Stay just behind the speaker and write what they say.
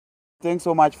Thanks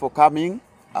so much for coming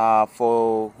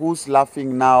for Who's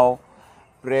Laughing Now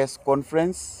press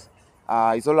conference.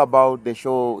 It's all about the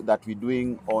show that we're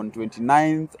doing on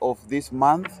 29th of this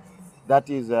month. That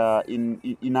is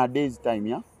in a day's time,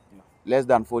 yeah? Less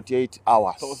than 48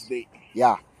 hours. Thursday.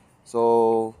 Yeah.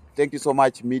 So thank you so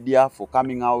much, media, for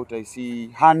coming out. I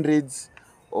see hundreds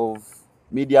of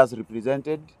medias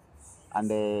represented.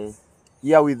 And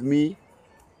here with me,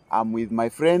 I'm with my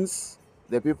friends,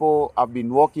 the people I've been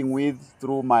working with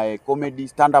through my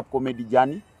stand-up comedy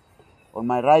journey. On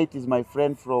my right is my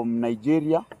friend from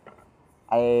Nigeria.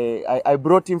 I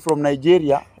brought him from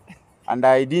Nigeria, and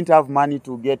I didn't have money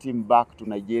to get him back to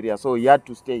Nigeria, so he had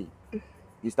to stay.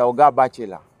 Mr. Oga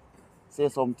Bachelor, say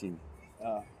something.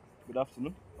 Good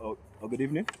afternoon or good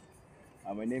evening.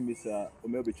 My name is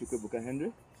Buka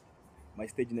Henry. My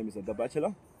stage name is Oga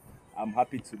Bachelor. I'm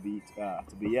happy to be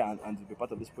here and to be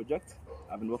part of this project.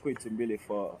 I've been working with 2MBILI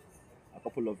for a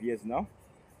couple of years now,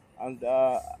 and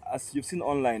as you've seen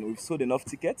online, we've sold enough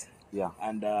tickets. Yeah.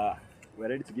 And we're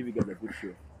ready to give you guys a good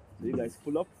show. So you guys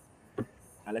pull up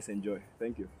and let's enjoy.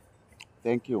 Thank you.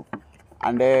 Thank you.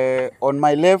 And on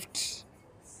my left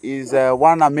is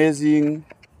one amazing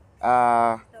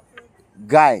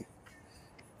guy.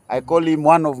 I call him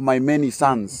one of my many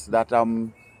sons that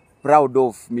I'm proud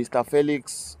of, Mr.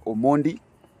 Felix Omondi.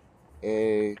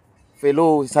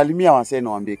 Fellow, salimia wasee na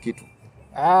waambie kitu.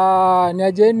 Ni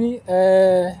ajeni,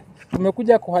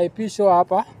 tumekuja kuhypisho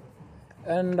hapa.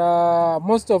 And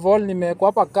most of all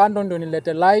nimekuwa hapa kando ndio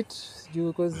nilete light juu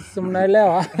because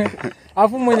mnaelewa.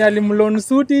 Afu mwenye alimloan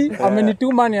suti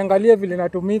amenituma niangalie vile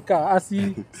natumika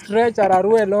asi stretch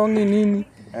ararue longi nini.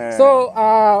 So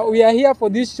we are here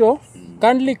for this show.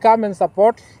 Kindly come and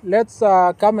support. Let's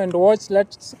come and watch.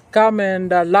 Let's come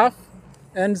and laugh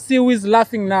and see who is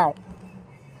laughing now.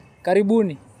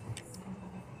 Karibuni.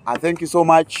 Thank you so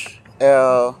much.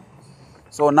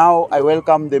 So now I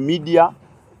welcome the media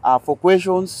for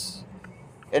questions.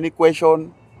 Any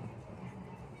question,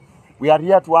 we are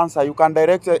here to answer. You can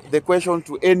direct the question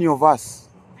to any of us.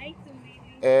 Hi,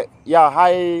 2MBILI. Yeah,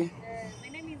 hi, My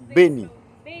name is Benny.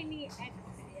 Benny Experience.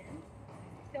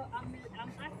 So I'm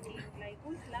asking, like,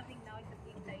 who's laughing now is a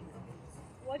big title.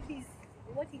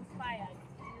 What inspired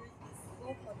you to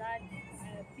go for that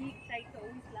big title?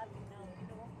 Who's laughing now? You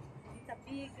know, it's a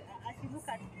big. As you look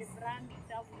at the brand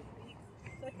itself, it's big.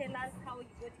 So tell us how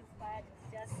you got inspired to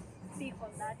just speak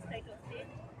on that title stage.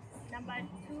 Number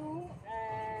two,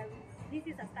 this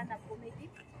is a stand-up comedy.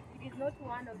 It is not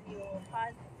one of your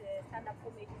first stand-up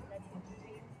comedies that you're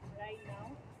doing right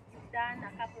now. You've done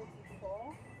a couple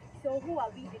before. So who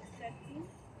are we expecting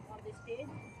on the stage?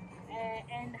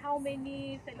 And how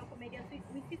many fellow comedians?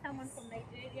 We see someone from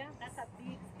Nigeria. That's a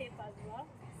big step as well.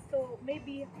 So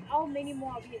maybe how many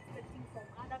more are we expecting from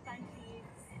other countries?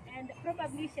 And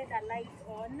probably shed a light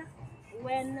on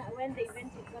when the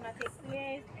event is going to take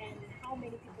place and how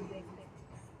many people you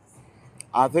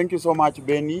expect. Thank you so much,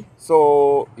 Benny.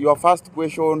 So your first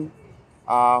question,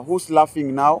 who's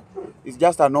laughing now, is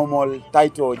just a normal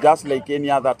title, just like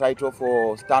any other title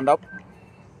for stand-up.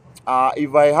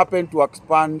 If I happen to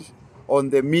expand on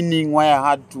the meaning why I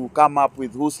had to come up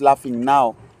with who's laughing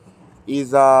now,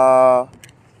 we've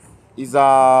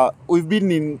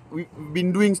been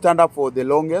doing stand-up for the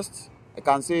longest. I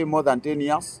can say more than 10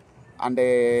 years. And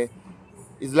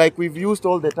it's like we've used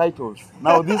all the titles.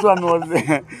 Now this one was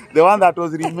the one that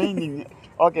was remaining.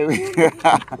 Okay.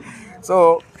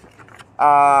 So,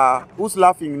 who's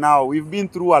laughing now? We've been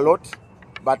through a lot.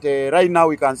 But right now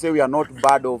we can say we are not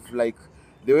bad of like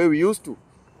the way we used to.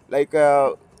 Like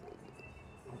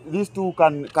these two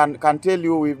can tell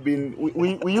you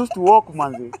we used to walk,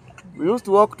 manze. We used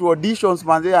to walk to auditions,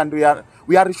 manze, and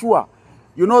we are sure.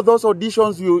 You know those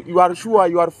auditions, you are sure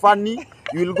you are funny,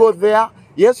 you will go there.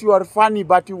 Yes, you are funny,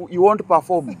 but you won't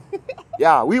perform.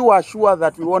 Yeah, we were sure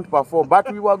that we won't perform, but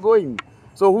we were going.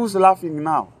 So who's laughing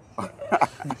now?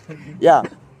 Yeah.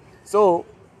 So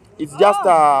it's just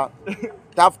a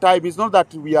tough time. It's not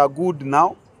that we are good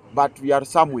now, but we are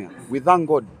somewhere. We thank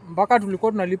God. Mpaka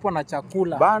tulikuwa tunalipwa na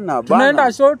chakula. Bana.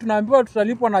 Tunaenda show tunaambiwa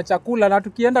tutalipwa na chakula na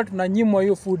tukienda tunanyimwa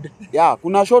hiyo food. Yeah,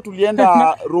 kuna show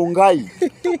tulienda Rongai.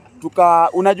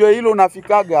 Unajua hilo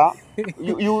unafikaga,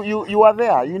 you were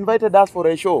there. You invited us for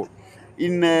a show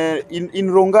in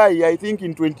Rongai, I think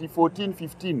in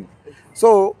 2014-15.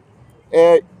 So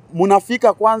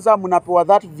munafika kwanza, munapewa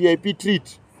that VIP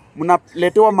treat.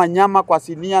 Munaletewa manyama kwa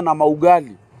sinia na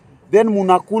maugali. Then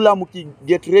munakula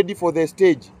get ready for the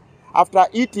stage. After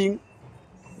eating,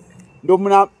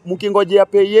 ndo mukingojea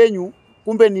pay yenyu,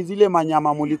 kumbe ni zile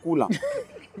manyama mulikula.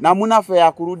 Na muna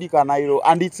fare kurudi Kanairo,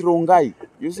 and it's Rongai,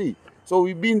 you see. So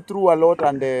we've been through a lot,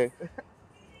 and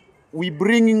we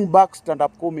bringing back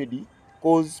stand-up comedy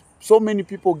because so many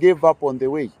people gave up on the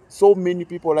way. So many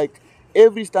people, like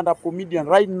every stand-up comedian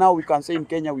right now, we can say in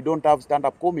Kenya we don't have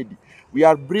stand-up comedy. We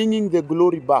are bringing the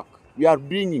glory back. We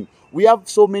have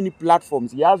so many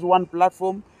platforms. He has one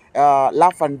platform,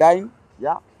 Laugh and Dine.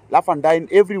 Yeah, Laugh and Dine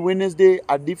every Wednesday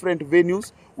at different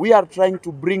venues. We are trying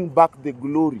to bring back the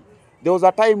glory. There was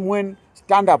a time when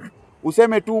stand-up,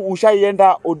 useme tu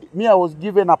ushaienda, me I was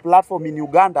given a platform in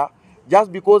Uganda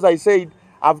just because I said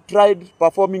I've tried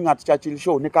performing at Churchill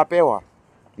Show, nikapewa.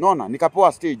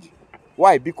 Nikapewa stage.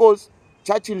 Why? Because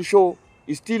Churchill Show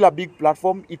is still a big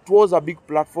platform. It was a big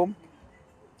platform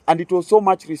and it was so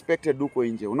much respected huko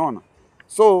nje, unaona?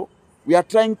 So we are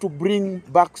trying to bring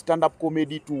back stand-up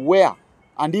comedy to where,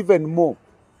 and even more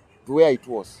to where it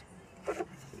was.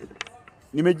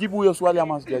 Nimejibu hiyo swali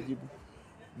ama sijajibu?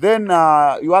 Then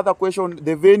your other question,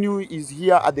 the venue is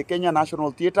here at the Kenya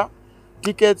National Theatre.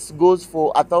 Tickets goes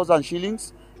for 1,000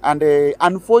 shillings, and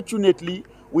unfortunately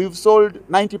we've sold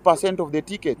 90% of the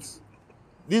tickets.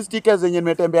 These tickets zenye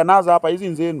nimetembea nazo hapa hizi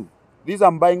nzenu. These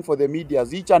I'm buying for the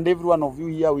medias. Each and every one of you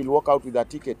here will walk out with a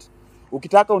ticket.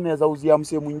 Ukitaka unaweza uzia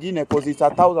mse mwingine because it's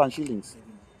 1,000 shillings.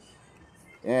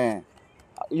 Yeah.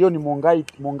 Hiyo ni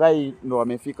Mongai ndo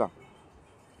wamefika.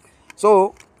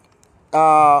 So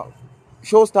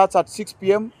show starts at 6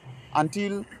 p.m.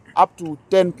 until up to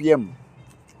 10 p.m.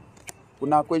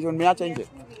 Kuna question meacha nje?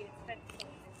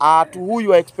 To who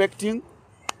you are expecting,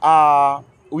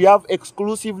 we have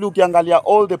exclusively, ukiangalia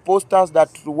all the posters that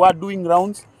were doing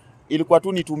rounds, ilikuwa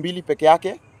tu ni 2MBILI peke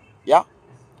yake. Yeah,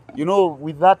 you know,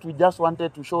 with that we just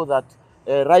wanted to show that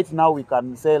right now we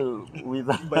can sell with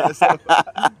By yourself.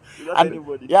 Without and,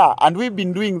 anybody. yeah, and we've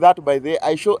been doing that by the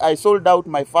I sold out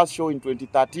my first show in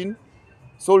 2013,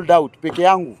 sold out peke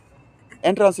yangu.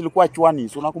 Entrance ilikuwa Chwani,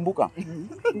 so unakumbuka?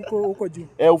 Huko juu.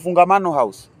 Ufungamano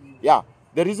House. Yeah,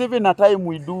 there is even a time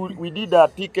we did a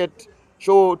ticket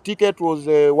show. Ticket was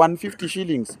 150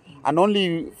 shillings and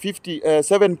only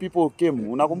 7 people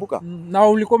came. Unakumbuka? Na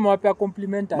ulikuwa umewapea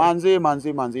complimentary.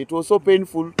 Manze. It was so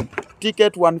painful.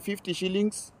 Ticket 150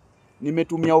 shillings.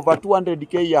 Nimetumia over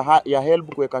 200k ya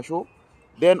help kuweka show.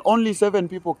 Then only 7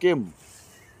 people came.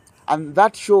 And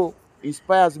that show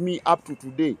inspires me up to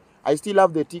today. I still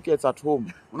have the tickets at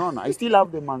home. Unaona? I still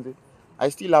have them, manze. I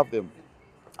still have them.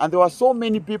 And there were so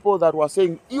many people that were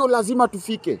saying, "Iyo lazima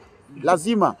tufike.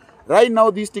 Lazima." Right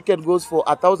now, this ticket goes for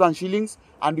 1,000 shillings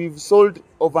and we've sold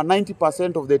over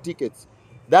 90% of the tickets.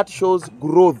 That shows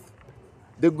growth.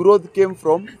 The growth came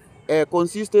from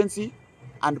consistency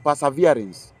and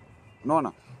perseverance.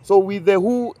 No. So with the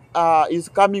who is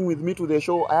coming with me to the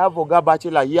show, I have Oga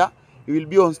Bachelor here. He will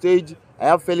be on stage. I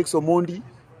have Felix Omondi.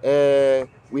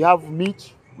 We have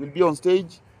Mitch will be on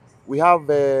stage. We have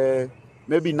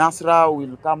maybe Nasra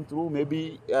will come through.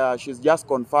 Maybe she's just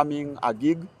confirming a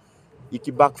gig.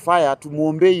 Iki backfire,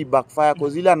 tumuombe backfire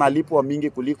cause ile analipwa mingi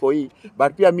kuliko hii.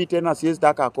 But pia mi tena siwezi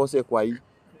taka akose kwa hii.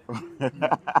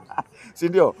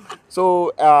 Sindio?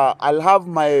 So I'll have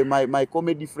my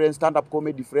comedy friends, stand-up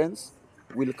comedy friends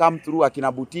will come through.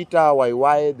 Akina Butita,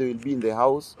 YY, they will be in the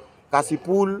house.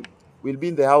 Kasipul will be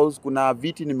in the house. Kuna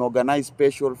viti nimeorganize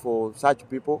special for such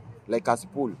people like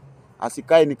Kasipul.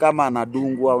 Asikae ni kama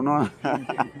anadungwa, unaona?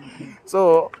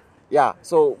 So, yeah,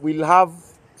 so we'll have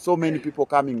so many people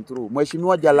coming through.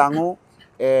 Mheshimiwa Jalango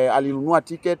alinunua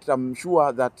ticket. I'm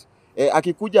sure that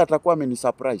akikuja atakuwa ameni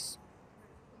surprise.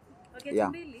 Okay, Yeah.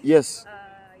 2MBILI, Yes.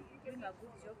 you're doing a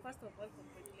good job. First of all,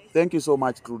 congratulations. Thank you so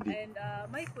much, Trudy. And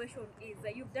my question is,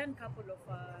 you've done a couple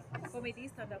of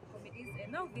comedies, stand-up comedies,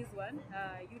 and now this one,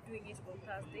 you're doing it on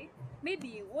Thursday.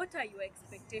 Maybe what are your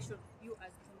expectations, you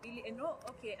as 2MBILI? And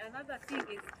okay, another thing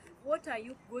is, what are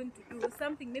you going to do?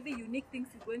 Something, maybe unique things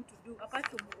you're going to do apart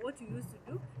from what you used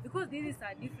to do? Because this is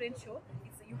a different show.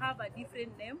 You have a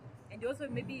different name, and also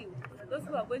maybe those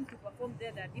who are going to perform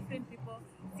there, there are different people.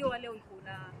 Sio wale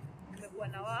umekuwa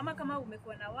na wao ama kama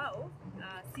umekuwa na wao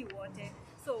si wote.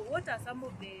 So what are some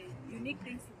of the unique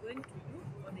things you're going to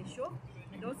do on the show,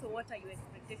 and also what are your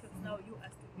expectations now, you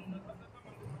as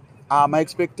 2MBILI? My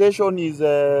expectation is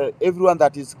everyone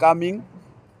that is coming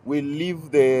will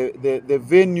leave the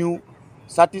venue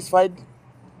satisfied.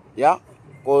 Yeah,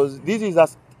 because this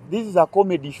is a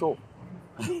comedy show.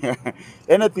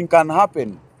 Anything can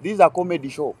happen. This is a comedy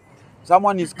show.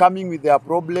 Someone is coming with their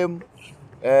problem,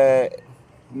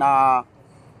 na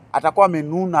atakuwa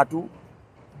amenuna tu,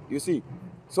 you see.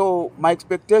 So my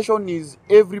expectation is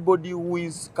everybody who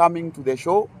is coming to the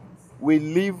show will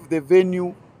leave the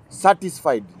venue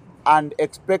satisfied and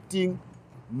expecting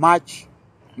much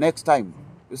next time,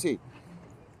 you see.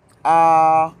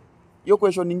 Your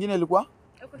question nyingine ilikuwa?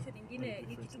 Question nyingine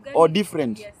ni kitu gani? Or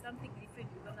different? Yes, something different.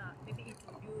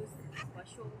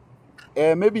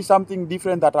 show? Maybe something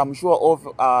different that I'm sure of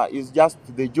is just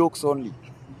the jokes only.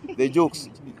 The jokes,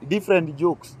 different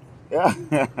jokes. Yeah.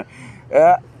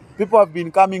 Yeah. People have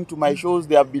been coming to my shows,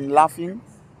 they have been laughing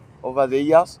over the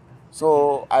years.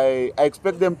 So I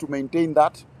expect them to maintain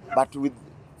that, but with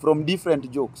from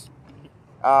different jokes.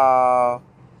 Yeah.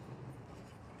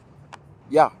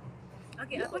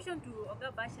 Okay, a question to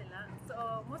Oga Bachelor.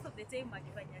 So most of the time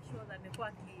akifanya shows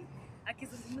amekuwa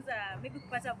akizungumza maybe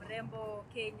kupata mrembo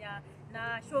Kenya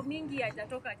na show mingi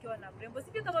hajatoka akiwa na mrembo.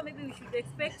 Sijui kama maybe we should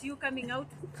expect you coming out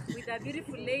with a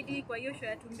beautiful lady kwa hiyo show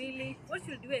ya 2MBILI. What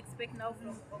should we expect now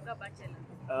from Oga Bachelor?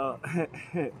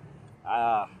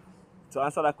 To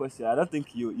answer that question, I don't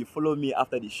think you follow me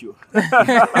after the show.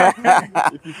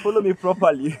 If you follow me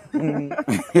properly, when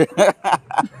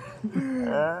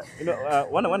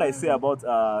I say about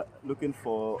looking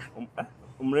for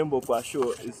Umrembo for a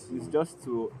show, is just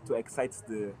to excite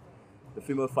the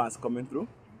female fans coming through.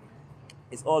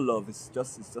 It's all love. It's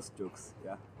just jokes.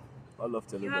 Yeah, all love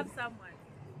to You everybody. have someone.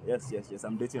 Yes.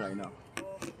 I'm dating right now.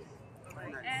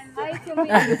 And hi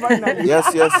 2MBILI. Yes.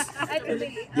 Hi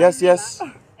 2MBILI. Yes.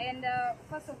 And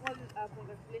first of all,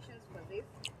 congratulations for this.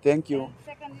 Thank you. And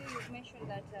secondly, you've mentioned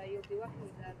that you'll be working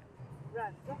with a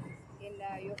brand in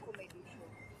your comedy show.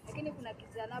 Lakini kuna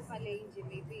kijana pale nje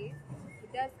maybe he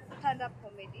does stand-up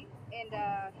comedy and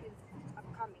he's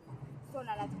upcoming. So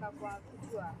na nataka kwa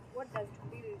kujua what does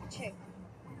 2MBILI check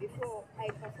before I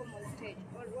perform on stage,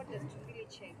 or what does 2MBILI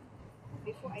check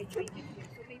before I join the team?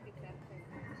 So maybe clarify.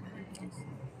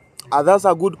 That's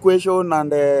a good question,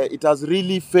 and it has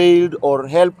really failed or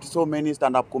helped so many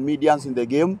stand-up comedians in the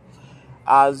game.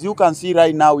 As you can see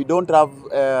right now, we don't have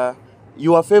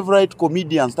your favorite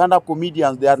comedians, stand-up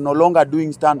comedians. They are no longer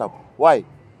doing stand-up. Why?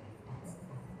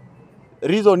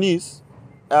 Reason is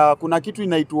kuna kitu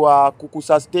inaitwa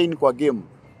kukusustain kwa game.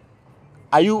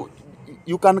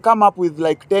 You can come up with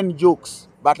like 10 jokes,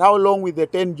 but how long will the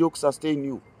 10 jokes sustain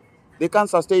you? They can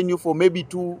sustain you for maybe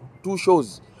two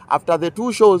shows. After the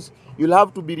 2 shows, you'll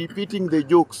have to be repeating the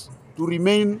jokes to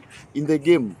remain in the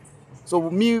game.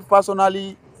 So me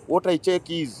personally, what I check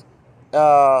is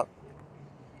how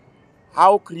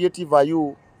creative are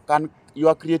you? Can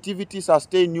your creativity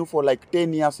sustain you for like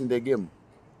 10 years in the game?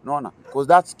 Unaona? Because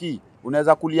that's key.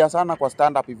 Unaweza kulia sana kwa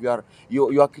stand up if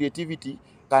your creativity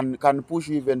can push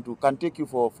you even to can take you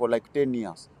for like 10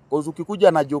 years. Because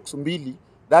ukikuja na jokes mbili,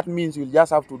 that means you'll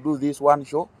just have to do this one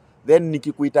show, then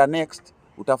nikikuita next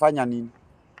utafanya nini?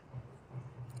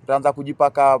 Utaanza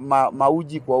kujipaka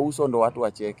mauji kwa uso ndo watu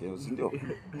wacheke, si ndio? Okay,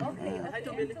 and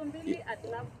 2MBILI, I'd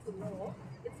love to know,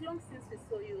 it's long since we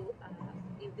saw you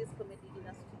in this comedy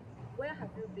industry. Where have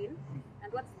you been,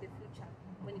 and what's the future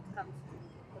when it comes to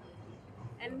comedy?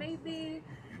 And maybe,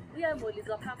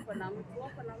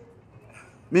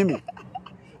 Mimi,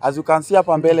 as you can see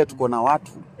hapa mbele tuko na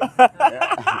watu.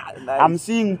 Nice. I'm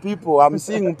seeing people.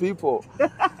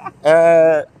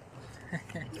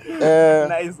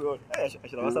 Nice one. I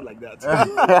should have answered like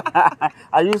that.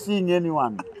 Are you seeing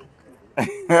anyone?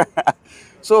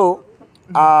 So,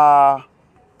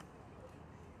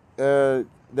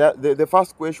 the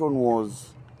first question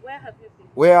was,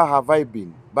 where have I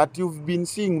been? But you've been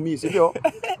seeing me, sindio?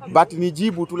 But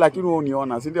nijibu tu lakini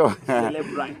uniona, sindio?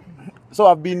 So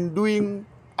I've been doing,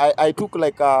 I took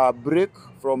like a break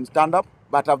from stand-up,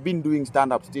 but I've been doing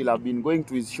stand-up still. I've been going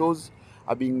to his shows.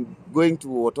 I've been going to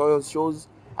Otoyo's shows.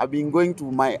 I've been going to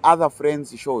my other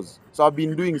friends' shows. So I've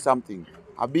been doing something.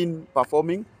 I've been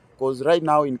performing, because right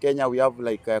now in Kenya we have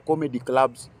like comedy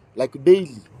clubs, like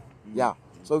daily. Yeah.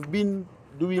 So I've been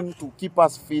doing to keep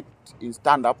us fit in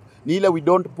stand-up. Nile we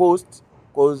don't post,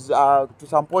 because to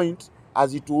some point,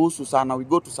 as ituhusu sana, we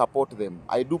go to support them.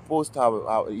 I do post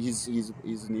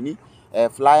his nini,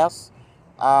 flyers.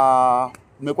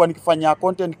 Nimekuwa nikifanya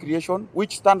content creation,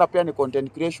 which stand-up pia ni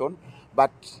content creation,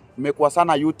 but nimekuwa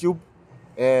sana YouTube,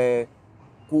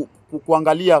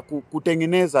 kuangalia,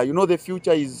 kutengeneza. You know, the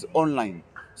future is online.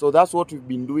 So that's what we've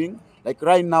been doing. Like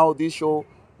right now, this show,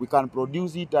 we can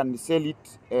produce it and sell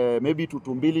it maybe to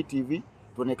 2MBILI TV.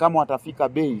 Tuone kama watafika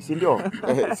bei, si ndio?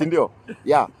 Si ndio?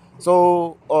 Yeah.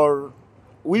 So, or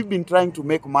we've been trying to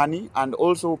make money, and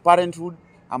also parenthood.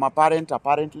 I'm a parent,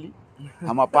 apparently.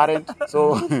 I'm a parent.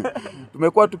 So,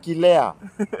 tumekuwa tukilea.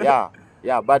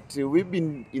 Yeah. But we've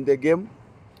been in the game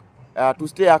to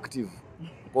stay active,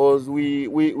 because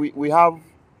we have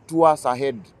tours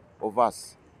ahead of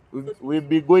us. We'll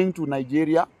be going to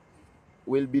Nigeria.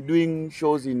 We'll be doing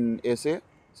shows in SA,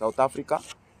 South Africa.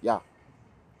 Yeah.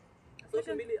 So,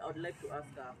 2MBILI, I would like to ask,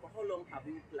 for how long have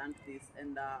you planned this,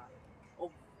 and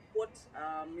of what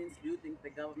means do you think the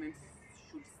government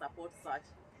should support such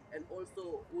And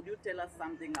also, would you tell us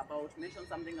mention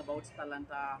something about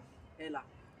Talanta Hela?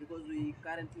 Because we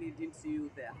currently didn't see you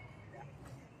there.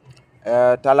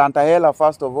 Talanta Hela,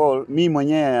 first of all, me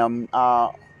mwenyewe,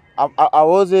 I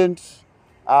wasn't,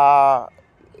 uh,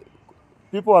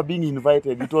 people are being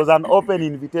invited. It was an open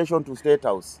invitation to State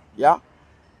House, yeah?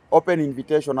 Open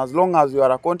invitation. As long as you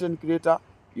are a content creator,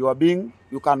 you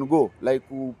can go. Like,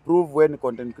 you prove when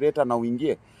content creator na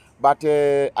uingie. But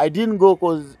I didn't go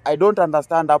because I don't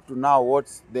understand up to now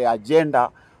what's the agenda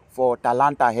for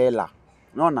Talanta Hela.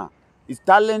 No. It's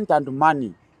talent and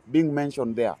money being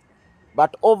mentioned there.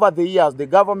 But over the years, the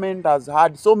government has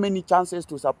had so many chances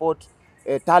to support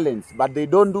talents, but they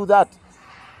don't do that.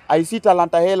 I see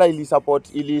Talanta Hela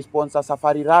ili sponsor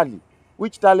Safari Rally.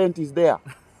 Which talent is there?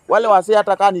 Wale wase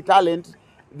hata kama ni talent,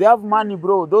 they have money,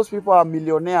 bro. Those people are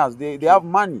millionaires. They have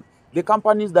money. The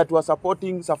companies that were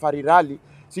supporting Safari Rally,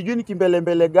 sijui ni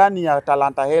kimbelembele gani ya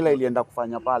Talanta Hela ilienda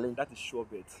kufanya pale. That is sure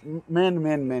bet.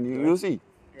 Man. You see?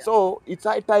 Yeah. So, it's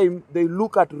high time they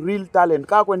look at real talent.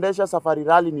 Kaa kuendesha Safari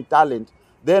Rally ni talent,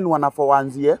 then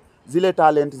wanafowanzie zile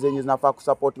talent zenye zinafaa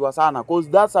kusupportiwa sana. Because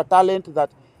that's a talent that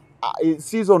is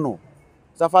seasonal.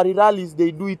 Safari rallies,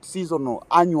 they do it seasonal,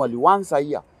 annually, once a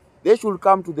year. They should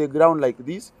come to the ground like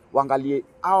this, wangalie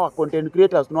our content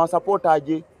creators, no support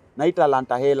aje, na hii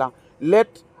Talanta Hela.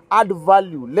 Let add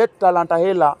value, let Talanta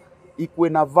Hela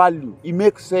equal na value. It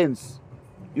makes sense.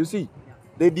 You see,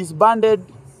 they disbanded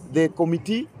the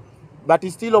committee, but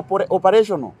it's still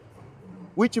operational,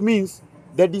 which means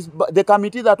the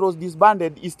committee that was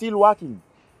disbanded is still working.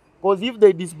 Because if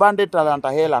they disbanded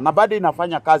Talanta Hela, na bado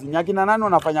inafanya kazi, nyakina nani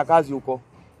wanafanya kazi huko?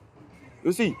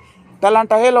 You see,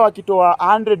 Talanta Hela wakitoa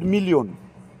 100 million,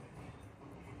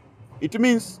 it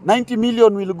means 90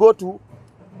 million will go to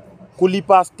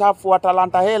kulipa staff wa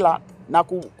Talanta Hela na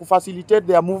kufacilitate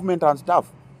their movement and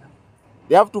stuff.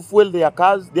 They have to fuel their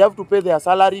cars, they have to pay their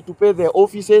salary, to pay their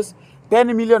offices.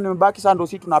 10 million imebaki sasa, ndo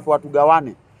sisi tunapewa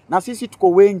tugawane. Na sisi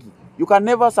tuko wengi. You can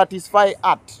never satisfy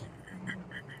art.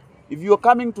 If you are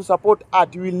coming to support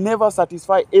art, you will never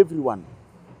satisfy everyone.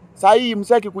 Saa hii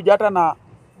msaki kuja hata na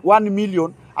 1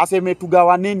 million, aseme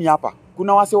tugawaneni hapa.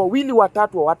 Kuna wase wawili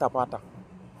watatu hawatapata.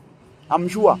 I'm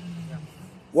sure.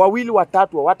 Wawili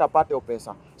watatu hawatapata hiyo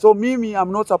pesa. So mimi,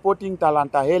 I'm not supporting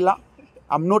Talanta Hela.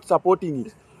 I'm not supporting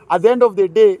it. At the end of the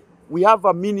day, we have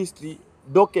a ministry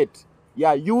docket.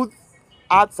 Yeah, youth,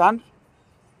 arts and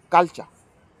culture.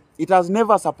 It has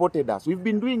never supported us. We've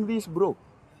been doing this, bro.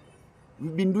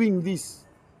 We've been doing this.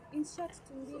 In short,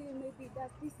 2MBILI, maybe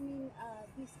does this mean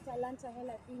this Talanta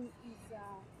Hela thing is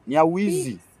Ni a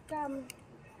wizi. scam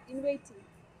in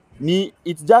waiting?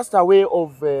 It's just a way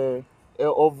of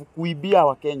kuibia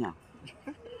wa Kenya.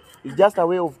 It's just a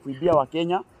way of kuibia wa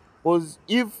Kenya. Because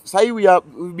if say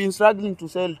we've been struggling to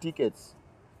sell tickets,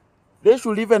 they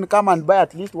should even come and buy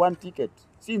at least one ticket.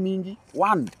 See mingi,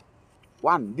 one,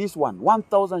 this one,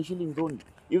 1,000 shillings only.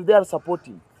 If they are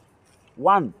supporting,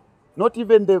 one. Not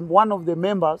even one of the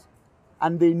members,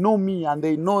 and they know me and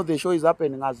they know the show is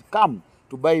happening, has come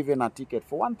to buy even a ticket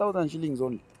for 1,000 shillings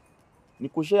only. Ni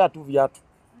kushare tu viatu.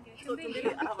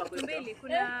 Tumbili,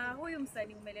 kuna huyu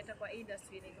msanii umeleta kwa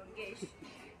industry inaitwa Ngesh.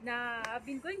 Na I've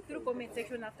been going through comment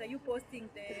section after you posting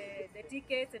the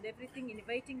tickets and everything,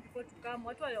 inviting people to come.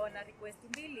 Watu wale wana request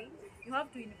Tumbili, you have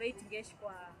to invite Ngesh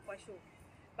kwa show.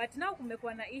 But now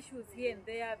kumekuwa na issues here and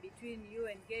there between you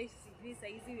and Ngesh. You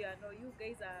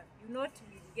guys are not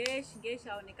with Ngesh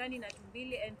haonekani na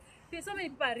Tumbili, and so many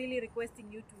people are really requesting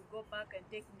you to go back and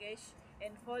take Ngesh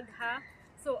and hold her.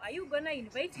 So are you gonna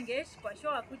invite Ngesh kwa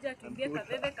show akuja tumbie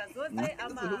kaveve kazoze,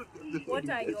 ama what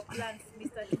are your plans,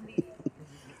 Mr. Tumbili?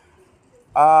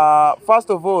 First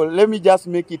of all, let me just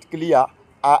make it clear.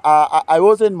 I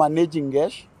wasn't managing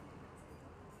Ngesh.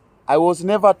 I was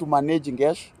never to manage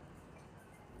Ngesh.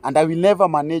 And I will never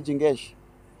manage Ngesh.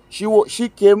 She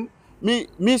came, mi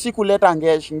sikuleta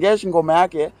Ngesh. Ngesh ngoma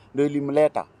yake ndo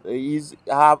ilimleta.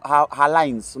 Her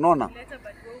lines, unaona?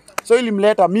 So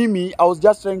ilimleta mimi, I was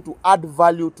just trying to add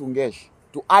value to Ngesh.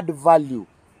 To add value.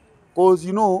 Because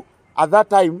you know, at that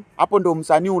time, hapo ndo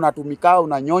msanii unatumika,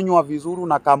 unanyonywa vizuri,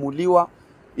 unakamuliwa.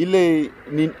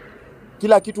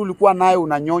 Kila kitu ulikuwa nayo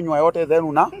unanyonywa yote, then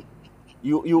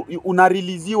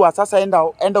unareleasiwa, sasa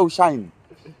enda ushine.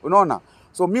 Unaona?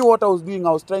 So me, what I was doing, I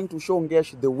was trying to show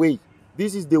Ngesh the way.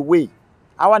 This is the way.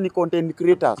 Hawa ni content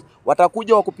creators.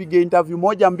 Watakuja wakupiga interview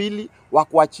moja mbili,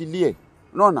 wakuachilie.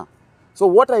 Unaona? So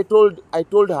what I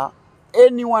told her,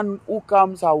 anyone who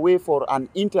comes away for an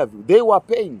interview, they were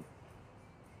paying.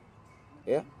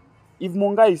 Yeah? If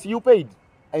Mongais, you paid.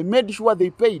 I made sure they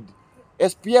paid.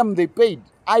 SPM, they paid.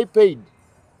 I paid.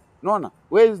 Unaona?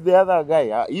 Where is the other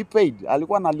guy? He paid.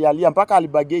 Alikuwa analialia mpaka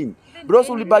alibagain. Bros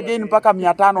ulibagain mpaka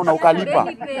 500 na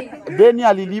ukalipa. Then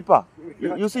alilipa.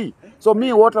 You see? So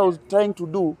me, what I was trying to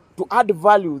do to add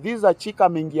value. This is a chick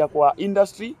ameingia kwa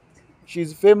industry.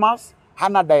 She's famous.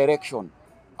 Hana direction.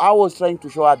 I was trying to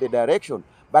show her the direction.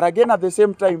 But again, at the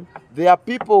same time, there are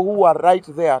people who are right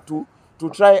there to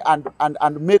try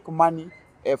and make money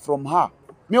from her.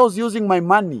 Me, I was using my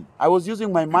money. I was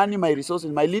using my money, my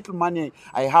resources, my little money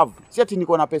I have. Si ati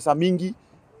niko na pesa mingi.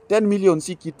 10 million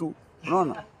si kitu.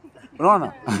 Unaona?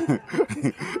 Unaona?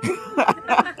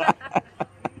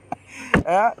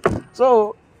 Yeah?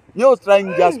 So, me, I was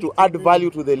trying just to add value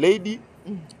to the lady,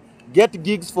 get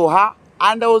gigs for her,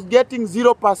 and I was getting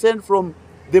 0% from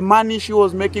the money she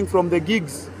was making from the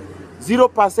gigs.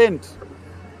 0%.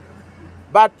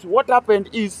 But what happened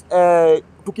is,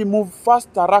 tukimove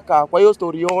fast haraka kwa hiyo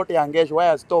story yote ya Ngesh, why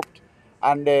I stopped,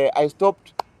 and I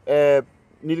stopped,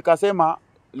 nilikasema,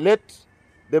 let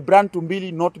the brand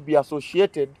 2MBILI not be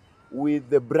associated with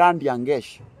the brand ya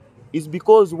Ngesh. It's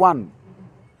because, one,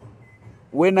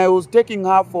 when I was taking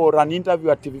her for an interview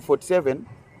at TV47,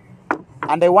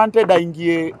 and I wanted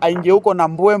aingie huko na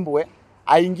mbwembwe,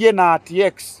 aingie na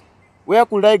TX. Where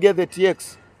could I get the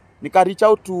TX? Nika reach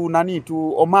out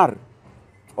to Omar.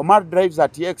 Omar drives a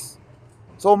TX.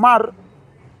 So Omar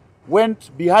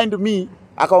went behind me,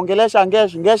 akaongelesha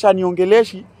Ngesh. Ngesh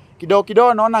aniongeleshi. Kidogo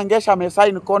kidogo naona Ngesh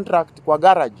amesign contract kwa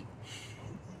garage.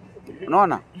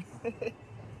 Unaona?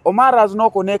 Omar has no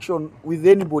connection with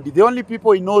anybody. The only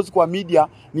people he knows kwa media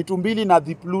ni 2MBILI na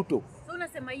The Pluto. So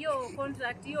unasema hiyo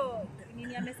contract hiyo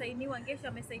nini amesainiwa, Ngesh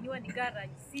amesainiwa ni garage,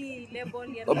 si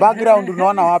label ya background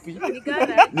unaona wapi?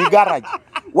 Ni garage.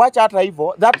 Watch hata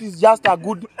hivyo. That is just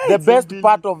the best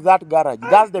part of that garage.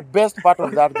 That's the best part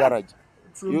of that garage.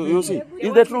 You see?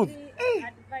 It's the truth.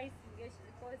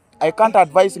 I can't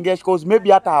advise Ngesh because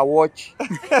maybe hata a watch.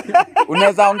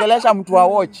 Unaweza ongelesha mtu wa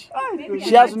watch.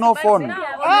 She has no phone.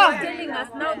 Telling us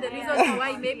now the reason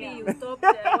why maybe you stopped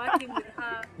working with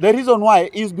her. The reason why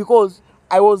is because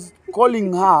I was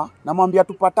calling her, namwambia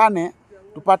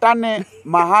tupatane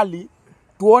mahali,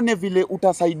 tuone vile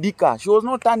utasaidika. She was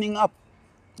not turning up.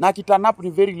 Na kiturn up ni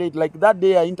very late, like that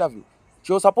day I interview.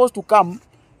 She was supposed to come,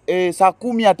 saa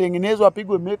 10 atengenezwe,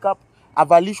 apigwe makeup,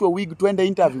 avalishwe wig, twende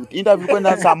interview. Interview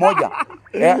kwenda saa 1.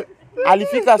 Yeah.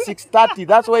 Alifika 6:30.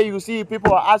 That's why you see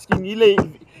people are asking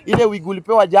ile wig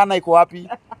ulipewa jana iko wapi?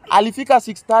 Alifika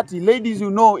 6:30. Ladies, you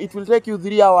know it will take you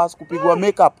 3 hours kupigwa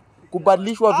makeup,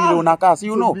 kubadilishwa vile unakaa.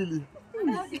 You know.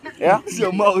 Yeah? It's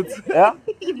your mouth. Yeah?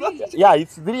 Yeah,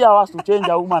 it's 3 hours to change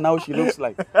a woman how she looks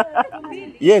like.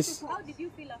 Yes. How did you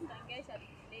feel after Ngesh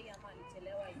alidai ama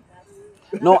alichelewa in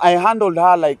that? No, I handled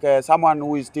her like someone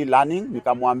who is still learning.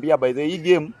 Nikamwambia, by the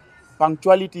game,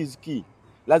 punctuality is key.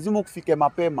 Lazima kufike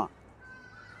mapema.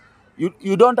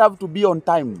 You don't have to be on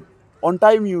time. On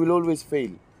time you will always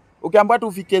fail. Ukiambia tu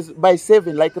ufike by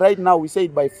 7, like right now we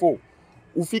said by 4.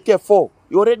 Ufike 4,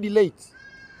 you're already late.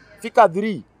 Fika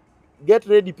 3, get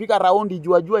ready, pick around,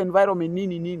 jua environment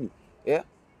nini. Yeah?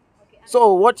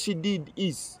 So what she did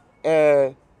is,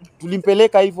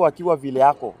 tulimpeleka hivyo akiwa vile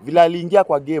yako. Vile aliingia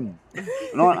kwa game.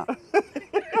 Unaona?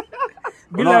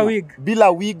 Bila wig. Bila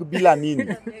wig, bila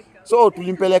nini. So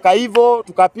tulimpeleka hivyo,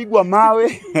 tukapigwa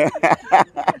mawe.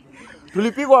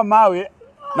 Tulipigwa mawe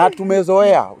na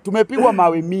tumezoea. Tumepigwa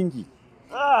mawe mingi.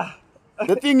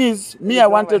 The thing is, me I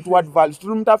wanted to add value.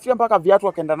 Tulimtafutia mpaka viatu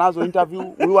akaenda nazo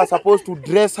interview. We were supposed to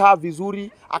dress her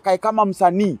vizuri. Akae kama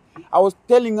msanii. I was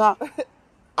telling her,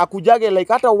 akujage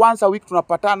like hata once a week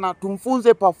tunapatana,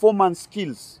 tumfunze performance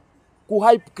skills.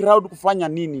 Kuhype crowd, kufanya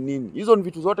nini. Hizo ni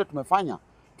vitu zote tumefanya.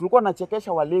 Tulikuwa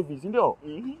nachekesha walevi, si ndio?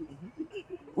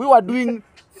 We were doing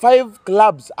 5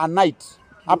 clubs a night.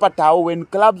 Hapa Tao, when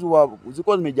clubs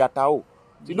zilikuwa zimejaa Tao.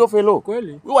 Si ndio fellow?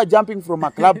 Kweli. We were jumping from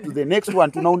a club to the next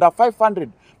one, tunaunda 500.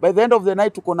 By the end of the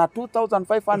night tuko na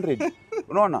 2500.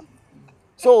 Unaona?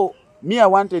 So me I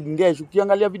wanted Ngesh,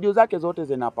 ukiangalia video zake zote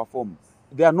zina perform.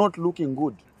 They are not looking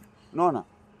good. Unaona?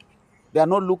 They are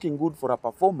not looking good for a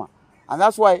performer. And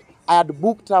that's why I had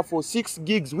booked her for 6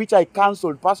 gigs which I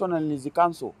cancelled, personally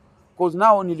cancel. Because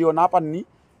now niliona hapa ni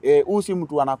usi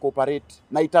mtu ana cooperate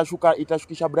na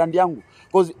itashukisha brand yangu.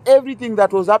 Because everything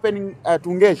that was happening to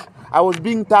Ngesh, I was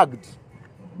being tagged.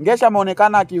 Ngesh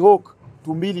ameonekana akihawk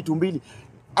 2MBILI.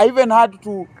 I even had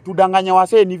to danganya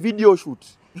wase ni video shoot.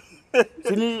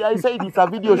 I said it's a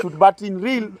video shoot, but in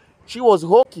real she was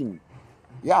hawking.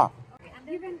 Yeah. Okay, and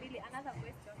then really another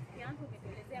question. Kiangu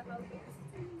umetuelezea how you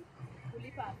used to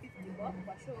kulipa 50 bob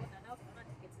kwa show na now tunaona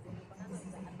tickets zimekuwa nazo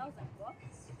za 1000 bob.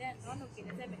 Then naona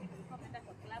ukielezea mlikuwa mnaenda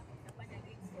kwa club unafanya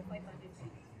gigs for 500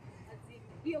 shillings.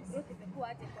 Hiyo growth imekuwa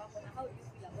aje kwako na how do you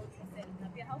feel about about yourself? Na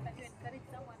pia how can you encourage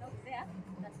someone out there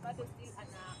that bado still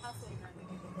ana hustle na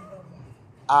kidogo?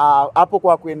 Hapo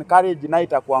kwa ku-encourage na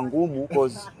itakuwa ngumu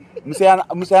cause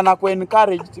msiana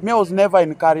ku-encourage, me was never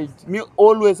encouraged. Me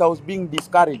always I was being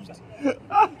discouraged.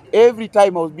 Every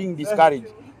time I was being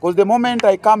discouraged. Because the moment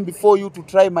I come before you to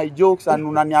try my jokes and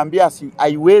unaniambia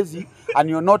haiwezi and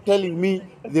you're not telling me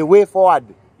the way forward,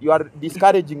 you are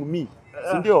discouraging me.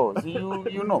 Sindio?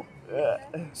 You know.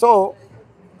 So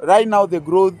right now the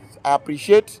growth I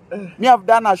appreciate. Me have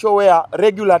done a show where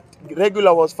regular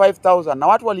was 5,000. Na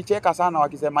watu walicheka sana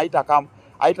wakisema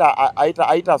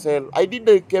haita sell. I did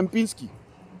the Kempinski.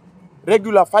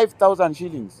 Regular 5,000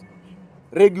 shillings.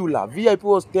 Regular. VIP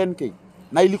was 10K.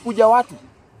 Na ilikuja watu.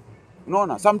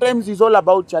 Unaona? Sometimes it's all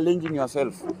about challenging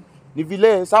yourself. Ni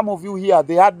vile some of you here,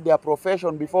 they had their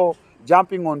profession before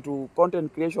jumping onto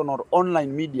content creation or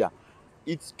online media.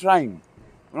 It's trying.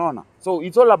 Unaona? So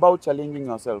it's all about challenging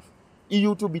yourself. Hii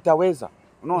YouTube itaweza.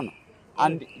 Unaona?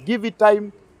 And give it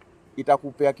time,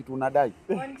 itakupea kitu unadai.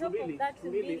 On top of that,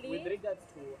 Really, with regards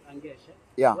to Ngesh,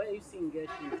 Yeah. where you see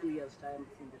Ngesh in 2 years' time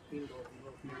in the field of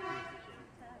film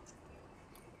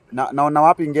musician? Naona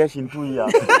wapi Ngesh in 2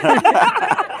 years?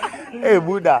 Hey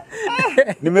Buddha,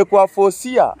 nimekuwa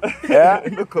fosia. Yeah.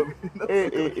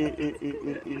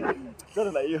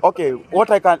 Okay,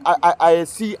 what I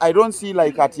see, I don't see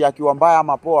like ati akiwa mbaya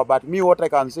ama poa, but me what I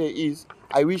can say is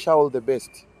I wish her all the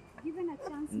best. Given a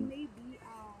chance, maybe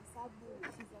sababu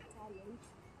she's a talent,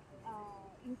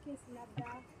 in case labda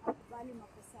akubali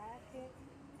makosa yake,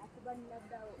 akubali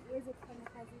labda uweze kufanya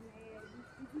kazi na yeye,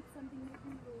 is it something maybe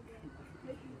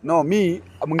No, me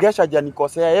Ngesh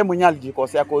hajanikosea, yeye mwenyewe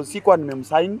alijikosea cause sikuwa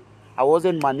nimemsign, I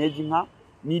wasn't managing her.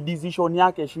 Ni decision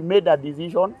yake, she made a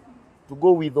decision to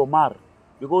go with Omar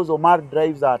because Omar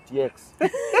drives her TX.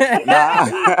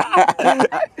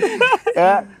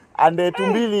 Yeah. And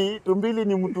Tumbili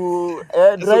ni mtu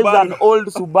drives an old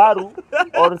Subaru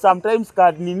or sometimes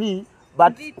Nini,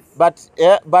 but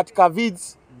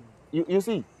Kavids, you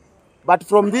see. But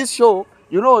from this show,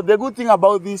 you know, the good thing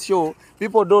about this show,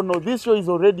 people don't know, this show is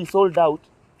already sold out.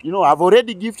 You know, I've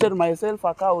already gifted myself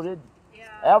a car already. Yeah.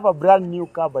 I have a brand new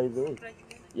car, by the way.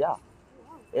 Yeah.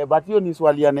 But hiyo ni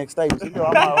swali ya next time. Sio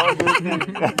ama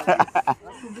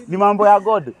ni mambo ya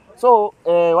God. So,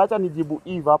 wacha nijibu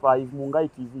Eve hapa, Eve Mungai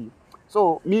TV.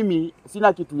 So, mimi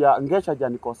sina kitu ya Ngesh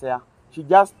hajanikosea. She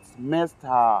just messed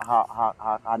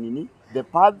her nini, the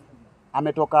path.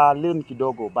 Ametoka lane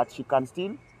kidogo, but she can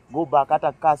still go back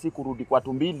hata kasi kurudi kwa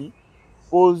Tumbili.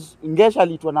 Cause Ngesh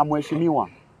aliitwa na mheshimiwa.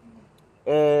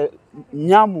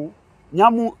 Nyamu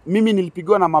mimi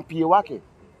nilipigiwa na mapie wake.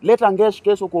 Leta Ngesh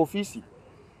kesho kwa ofisi.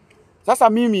 Sasa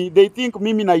mimi, they think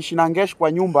mimi naishi na Ngesh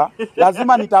kwa nyumba,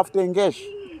 lazima nitafute Ngesh.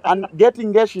 And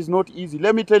getting Ngesh is not easy.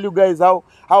 Let me tell you guys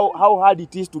how hard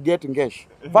it is to get Ngesh.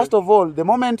 First of all, the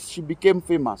moment she became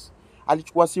famous,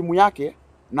 alichukua simu yake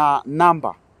na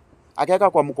namba, akaweka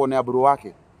kwa mkono ya bro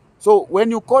wake. So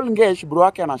when you call Ngesh, bro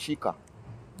wake anashika.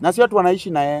 Na si watu wanaishi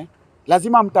na yeye.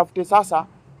 Lazima mtafute sasa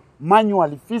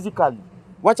manually, physically.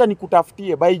 Wacha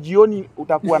nikutafutie, by jioni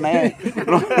utakuwa na yeye.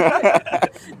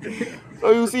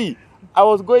 So you see, I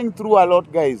was going through a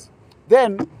lot, guys.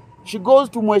 Then she goes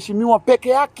to mheshimiwa peke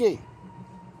yake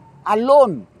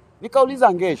alone.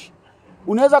 Nikauliza Ngesh,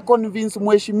 unaweza convince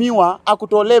mheshimiwa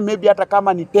akutolee maybe hata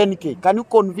kama ni 10k? Can you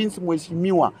convince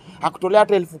mheshimiwa akutolee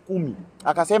hata 10,000?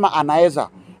 Akasema anaweza.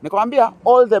 Nikamwambia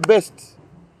all the best.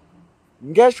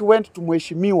 Ngesh went to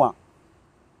mheshimiwa.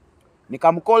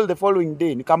 Nikamcall the following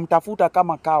day, nikamtafuta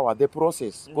kama kawa the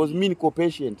process because mimi niko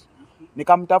patient.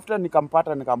 Nikamtafuta,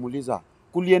 nikampata, nikamuuliza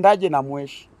kuliendaje na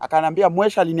Mwesh. Akaniambia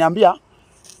Mwesh aliniambia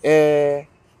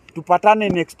tupatane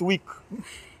next week.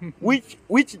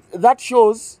 Which that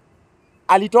shows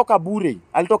alitoka bure.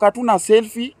 Alitoka tu na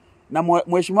selfie na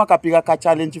mheshimiwa akapiga ka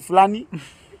challenge fulani.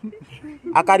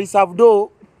 Akareserve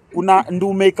do kuna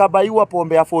ndume ikabaiwa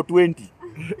pombe ya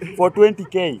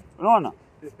 420k. Unaona?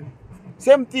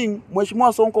 Same thing,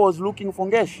 Mheshimiwa Sonko was looking for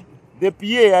Ngesh. The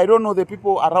PA, I don't know the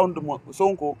people around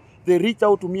Sonko, they reached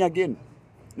out to me again.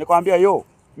 Nikamwambia, yo,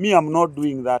 me I'm not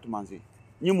doing that, manzi.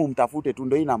 Nyi mumtafute tu,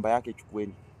 ndio hii namba yake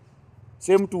chukueni.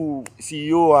 Same to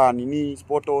CEO wa nini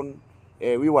Spot On.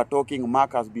 We were talking,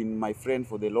 Mark has been my friend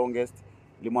for the longest.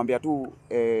 Nilimwambia tu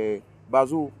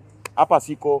Bazu hapa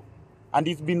siko, and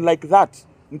it's been like that.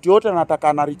 Mtu yote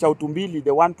anataka na reach out to Mbili,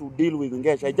 they want to deal with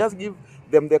Ngesh. I just give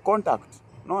them the contact.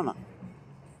 Unaona?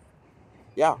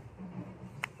 Yeah.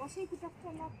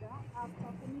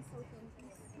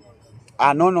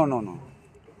 No.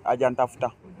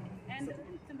 Hajanitafuta. And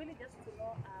Tumbili, just to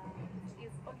know,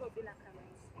 is Oga Obina coming?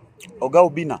 Oga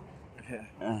Obina?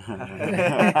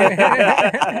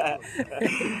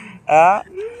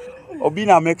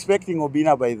 Obina, I'm expecting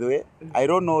Obina, by the way. I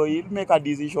don't know, he'll make a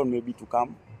decision maybe to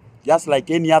come. Just like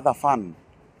any other fan.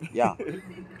 Yeah.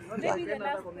 Maybe the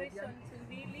last question to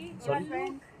Billy. Your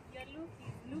look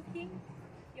is looking,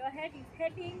 your head is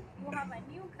heading, you have a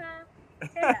new car.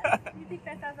 Tell us, you think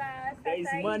that's There is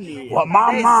money.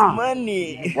 Wamama. There is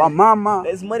money. Wamama.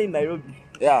 There's money in Nairobi.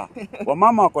 Yeah.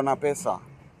 Wamama wako na pesa.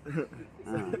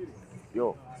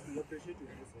 Yo.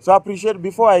 So I appreciate,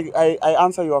 before I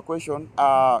answer your question,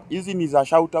 hizi ni za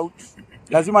shout out.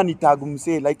 Lazima ni tag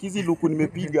msee, like hizi look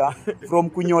nimepiga from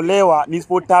kunyolewa,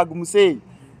 nisipo tag msee.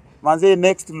 Manze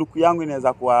next look yangu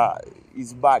inaweza kuwa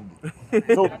is bad.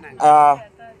 So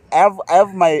I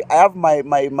have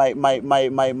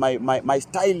my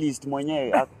stylist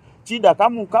mwenyewe. Chida,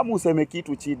 kama useme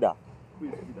kitu Chida.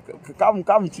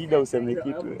 Kama Chida useme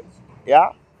kitu.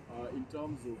 Yeah? In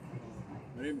terms of,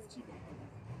 my name is Chida.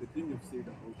 The thing you've said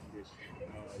about Ngesh,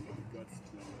 in regards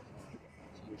to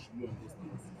Mheshimiwa and those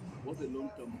things, what's the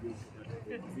long-term goal that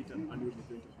is it an annual event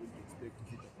you're going to expect to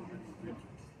hit a annual event?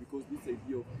 Because this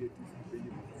idea of creative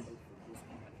depending on people for those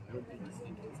people, I don't think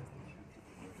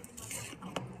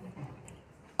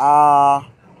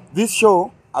it's this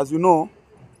show, as you know,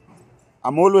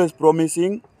 I'm always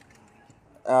promising.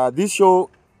 This show,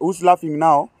 Who's Laughing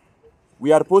Now,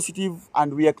 we are positive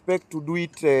and we expect to do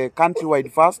it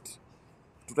countrywide first.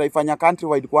 Tutaifanya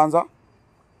countrywide kwanza.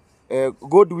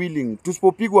 God willing.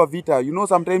 Tusipopigwa vita, you know,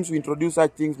 sometimes we introduce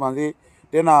such things, manze,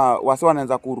 tena wase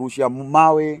wanaanza kurushia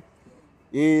mawe.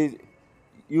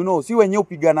 You know, si wenyewe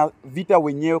upigana vita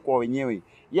wenyewe kwa wenyewe.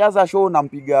 He has a show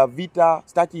nampiga vita,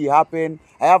 staki happen.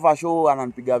 I have a show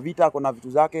ananipiga vita, kuna vitu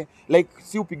zake. Like,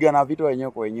 si upigana vita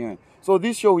wenyewe kwa wenyewe. So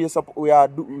this show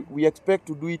we expect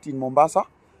to do it in Mombasa.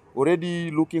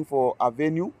 Already looking for a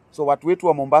venue. So watu wetu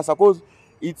wa Mombasa, cause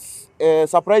it's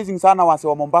surprising sana wase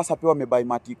wa Mombasa pia wamebuy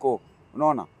matiko.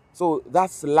 Unaona? So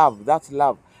that's love, that's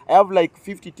love. I have like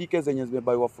 50 tickets zenye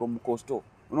zimebuywa from Coastal.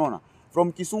 Unaona?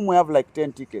 From Kisumu I have like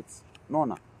 10 tickets.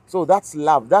 Unaona? So that's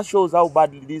love. That shows how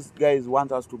badly these guys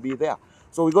want us to be there.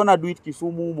 So we're gonna do it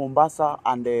Kisumu, Mombasa,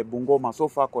 and Bungoma. So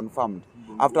far confirmed.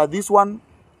 After this one,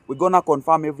 we're gonna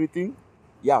confirm everything.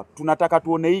 Yeah, tunataka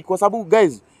tuone hii kwa sababu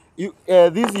guys,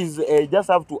 this is just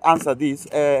have to answer this.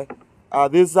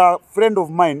 There's a friend of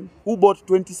mine who bought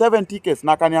 27 tickets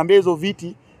na kaniambia hizo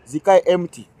viti zikae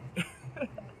empty.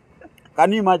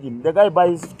 Can you imagine? The guy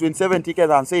buys 27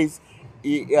 tickets and says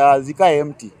zikae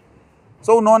empty.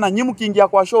 So unaona nyinyi mkiingia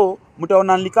kwa show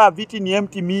mtaona nilikaa viti ni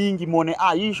empty mingi, muone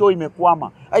hii show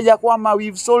imekwama. Haijakwama,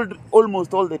 we've sold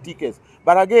almost all the tickets.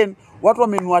 But again, watu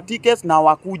wamenunua tickets na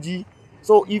wakuji.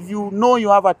 So if you know you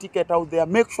have a ticket out there,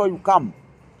 make sure you come.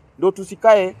 Ndo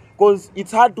tusikae, because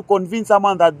it's hard to convince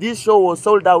someone that this show was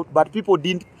sold out but people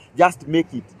didn't just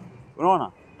make it.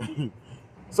 Unaona?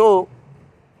 So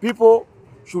people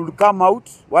should come out,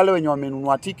 wale wenye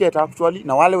wamenunua ticket actually,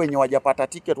 na wale wenye wajapata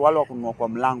ticket, wale wakununua kwa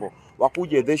mlango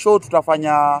wakuje. The show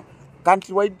tutafanya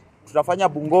countrywide, tutafanya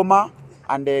Bungoma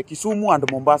and Kisumu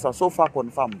and Mombasa. So far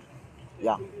confirmed.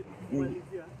 Yeah.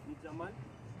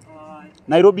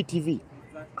 Nairobi TV.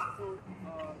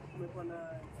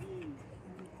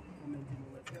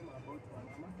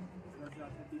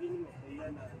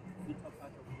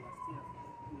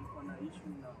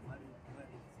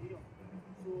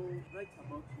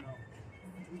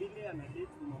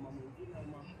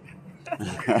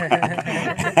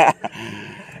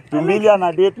 Tumbili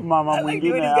ana date mama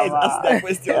mwingine ama. Guys ask that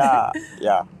question.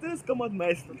 Yeah. This come out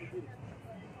maestro.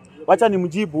 Wacha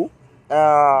nimjibu.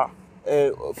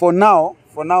 For now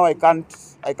I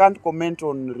can't comment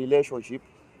on relationship,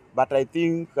 but I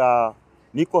think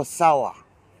niko sawa.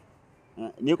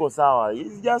 Niko sawa.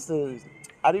 It's just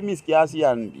Arimis kiasi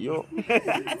and you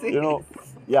know,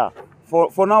 yeah.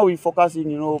 For now we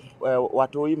focusing, you know,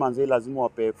 watoi manze lazima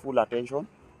wape full attention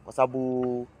kwa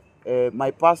sababu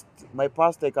my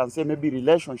past I can say maybe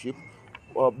relationship,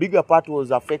 bigger part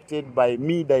was affected by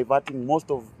me diverting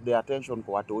most of the attention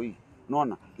kwa watoi.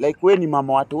 Unaona? Like we ni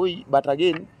mama watoi, but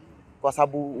again kwa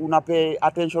sababu unape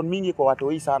attention mingi kwa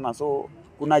watoi sana, so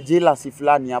kuna jealousy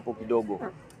fulani hapo kidogo.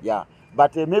 Yeah.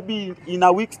 But maybe in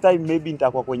a week's time maybe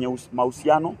nitakuwa kwenye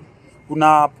mahusiano.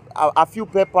 Kuna a few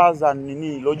papers and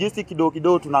nini logistic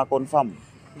kidogo tuna confirm.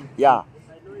 Yeah.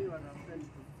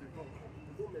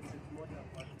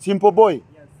 Simple boy.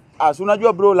 Yes.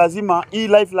 Unajua bro, lazima hii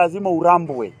life lazima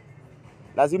urambwe.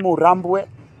 Lazima urambwe.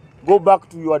 Go back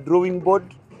to your drawing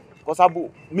board. Kwa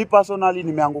sababu me personally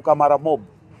nimeanguka mara mob.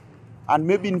 And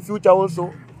maybe in future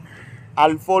also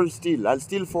I'll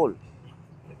still fall.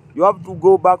 You have to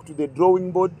go back to the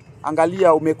drawing board.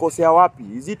 Angalia umekosea wapi.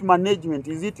 Is it management?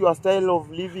 Is it your style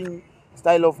of living,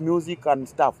 style of music and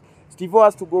stuff? Steve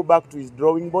has to go back to his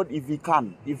drawing board if he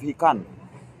can.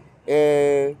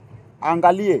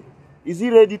 Angalie, is he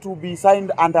ready to be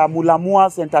signed under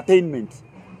Mulamua's entertainment?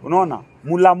 Unaona?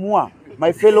 Mulamua,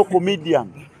 my fellow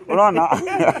comedian. Unaona?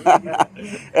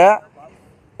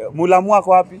 Mulamua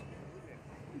kwa wapi?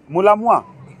 Mulamua.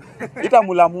 Ita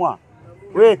Mulamua.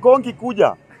 We, konki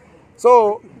kuja.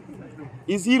 So,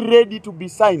 is he ready to be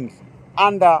signed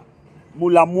under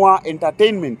Mulamua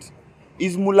Entertainment?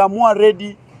 Is Mulamua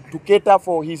ready to cater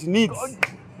for his needs?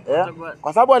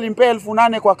 Kwa sababu alimpea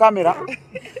 8,000 kwa kamera,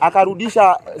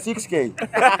 akarudisha 6K.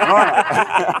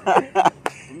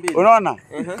 Unaona?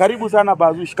 Karibu sana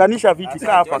Bazu, shikanisha viti,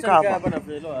 kaa hapa.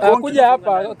 Kuja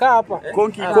hapa, kaa hapa.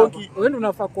 Konki. Wewe ndio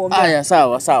unafaa kuongea. Haya,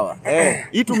 sawa.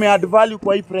 Hii tumeadd value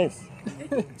kwa hii press.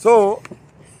 So,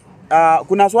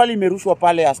 kuna swali imerushwa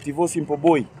pale ya Steve Simple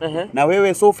Boy. Na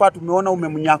wewe so far tumeona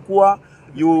umemnyakua,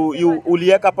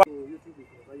 ulieka pa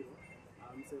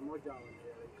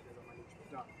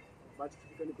but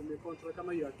you can control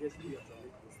kama you are guest here to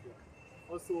make mistake.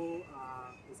 Also,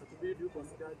 do you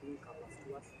consider doing campus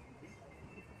tours?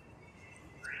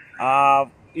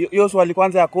 Hiyo swali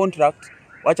kwanza ya contract,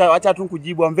 wacha tu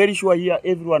kujibu. I'm very sure here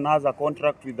everyone has a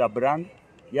contract with a brand.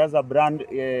 He has a brand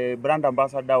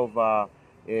ambassador of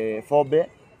Fobe.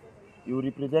 You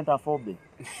represent a Fobe.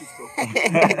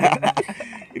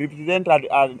 You represent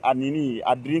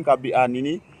a drink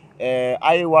nini.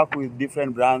 I work with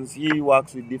different brands. He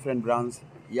works with different brands.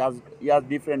 He has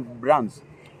different brands.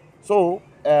 So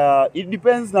it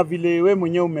depends na vile we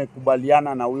mwenyewe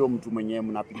umekubaliana na huyo mtu mwenyewe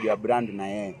mnapigia brand na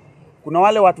yeye. Kuna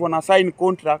wale watu wana sign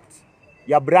contract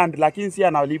ya brand lakini si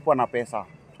analipwa na pesa.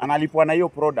 Analipwa na hiyo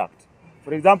product.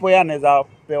 For example, yeye anaweza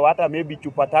pewa hata maybe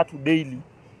chupa 3 daily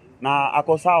na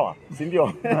ako sawa, si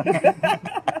ndio?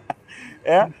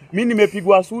 Mimi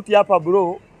nimepigwa suti hapa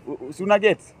bro, si una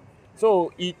get?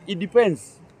 So it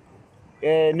depends.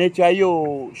 Nature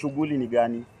hiyo shughuli ni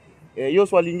gani? Hiyo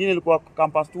swali lingine ilikuwa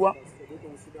campus tour.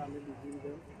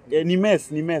 Ni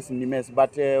mess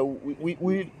but we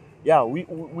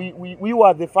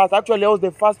were the first. Actually I was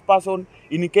the first person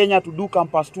in Kenya to do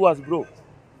campus tours bro.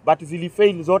 But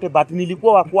zilifail zote but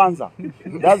nilikuwa wa kwanza.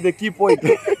 That's the key point.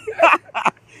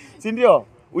 Si ndio?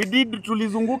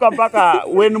 Tulizunguka mpaka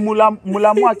when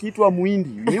Mulamua akiitwa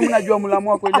Muhindi. Mimi unajua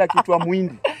Mulamua kweli akiitwa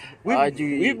Muhindi.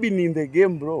 We've been in the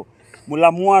game bro.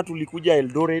 Mulamua tulikuja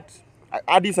Eldoret.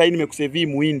 Hadi sasa nimekusevii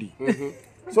Muhindi.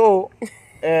 So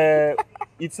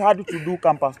it's hard to do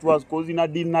campus tours because ina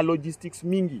deal na logistics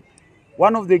mingi.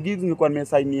 One of the gigs nilikuwa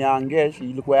nimesainia Ngesh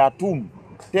ilikuwa ya TUM,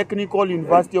 Technical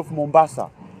University of Mombasa.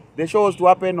 The show was to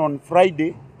happen on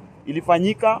Friday.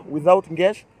 Ilifanyika without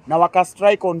Ngesh na waka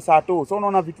strike on Sato. So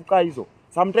unaona vitu kaa hizo.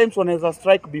 Sometimes wanaweza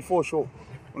strike before show.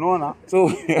 Unaona?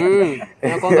 So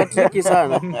inakuwa tricky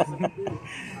sana.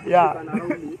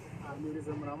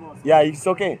 Yeah, it's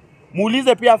okay.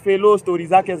 Muulize pia fellow stories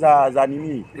zake za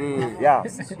nini. Yeah.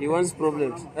 He wants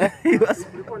problems.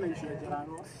 Kulikuwa na issue ya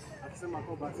Jarano akisema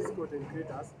kwamba sisi content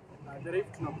creators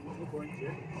direct tunapokuwa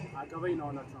nje akava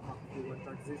inaona tunafaa kuwa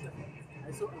taxation.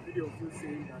 I saw a video of you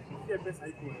saying that the best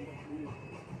I could.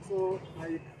 So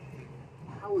like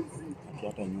how is it?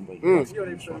 Hata nyumba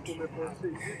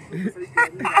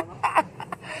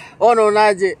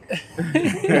unaonaje?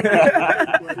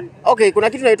 Okay, kuna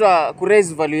kitu inaitwa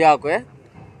raise value yako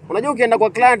Unajua ukienda kwa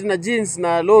client na jeans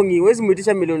na longi, huwezi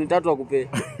muitisha 3,000,000 akupe.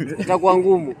 Itakuwa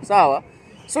ngumu, sawa?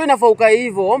 So inafaa ukae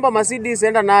hivyo, omba Mercedes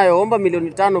enda nayo, omba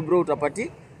 5,000,000 bro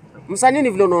utapati. Msanii ni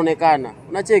vile unaonekana.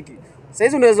 Unacheki. Sasa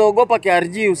hizi unaweza ogopa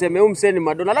KRG useme huyu msanii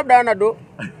madona labda hana do.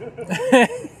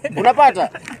 Unapata?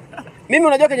 Mimi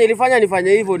unajua kenye ilifanya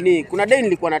nifanye hivyo ni kuna day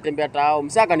nilikuwa natembea tao,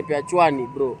 msaka akanipea chwani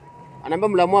bro. Anaambia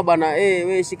Mulamua bana,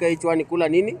 wewe shika hii chwani kula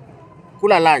nini?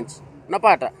 Kula lunch.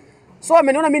 Unapata? So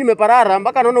ameniona mimi nimeparara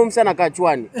mpaka anaona msana anakaa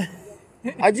chwani.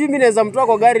 Ajui mimi naweza mtoa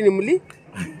kwa gari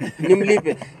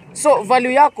nimlipe. So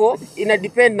value yako ina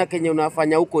depend na kenye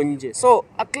unafanya huko nje. So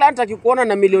a client akikuona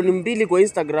na 2,000,000 kwa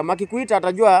Instagram akikuita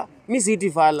atajua mimi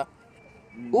siiti fala.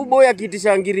 Huyu boy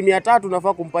akiitisha ngiri 300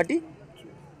 unafaa kumpati.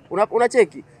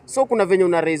 Unacheki. So kuna venye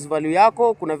una raise value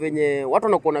yako, kuna venye watu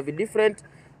wanakuona different.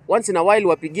 Once in a while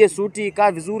wapigie suti,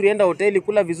 kaa vizuri, enda hoteli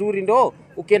kula vizuri ndo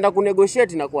ukienda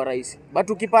kunegotiate inakuwa rahisi. But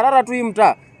ukiparara tu hii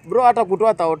mtaa, bro hata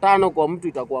kutoa 5,000 kwa mtu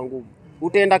itakuwa ngumu.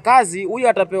 Utaenda kazi, huyu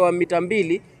atapewa mita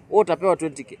 2, wewe utapewa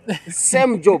 20k.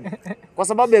 Same job. Kwa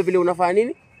sababu ya vile unafanya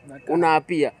nini?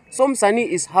 Unaapia. So msanii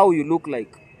is how you look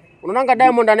like. Unaonanga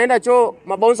Diamond anaenda choo,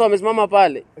 mabouncer wamesimama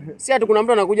pale. Si ati kuna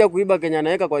mtu anakuja kuiba Kenya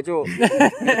anaweka kwa choo.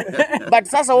 But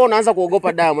sasa wewe unaanza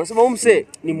kuogopa Diamond. Sema huyu msee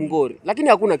ni mngori. Lakini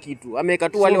hakuna kitu. Ameweka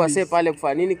tu wale wasee pale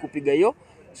kufanya nini kupiga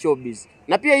showbiz.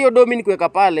 Na pia hiyo do mimi nikiweka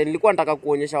pale nilikuwa nataka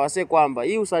kuonyesha wasee kwamba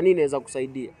hii usanii inaweza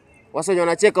kusaidia. Wasee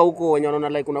wanacheka huko wenye wanaona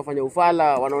like unafanya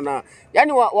ufala, wanaona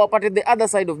yani wapate the other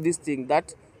side of this thing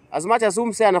that as much as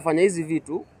msee anafanya hizi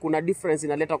vitu kuna difference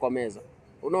inaleta kwa meza.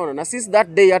 Unaona? Na since that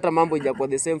day hata mambo ijakuwa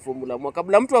the same formula.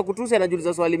 Kabla mtu akutusi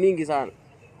anajiuliza swali mingi sana.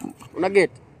 Una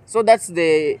get? So that's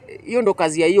hiyo ndo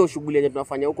kazi ya hiyo shughuli yenye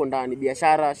tunafanya huko ndani,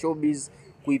 biashara, showbiz,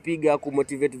 kuipiga,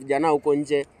 kumotivate vijana huko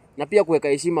nje na pia kuweka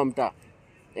heshima mtaa.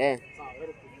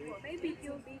 Maybe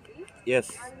 2MBILI. Yes.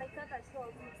 And like other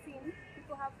shows we've seen,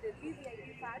 people have the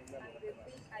VIP part and the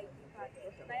VIP part.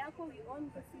 By Yako, we only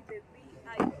see the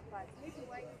VIP part. Maybe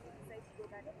why did you decide to go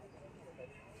that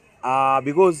way?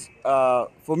 Because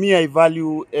for me, I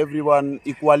value everyone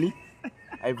equally.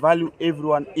 I value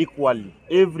everyone equally.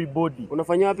 Everybody.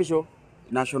 Unafanya wapi show?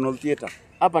 National Theatre.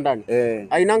 Hapa ndani?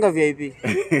 Ainanga VIP.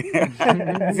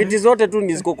 Viti zote tu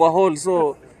ziko kwa hall,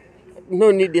 so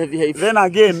no need ya VIP. Then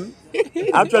again,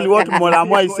 actually what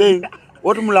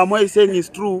Mulamwa is saying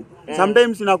is true.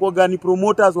 Sometimes inakuwa ni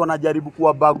promoters wanajaribu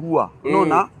kuwabagua.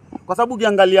 Unaona? Kwa sababu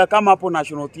ukiangalia kama hapo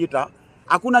National Theatre,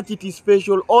 hakuna kiti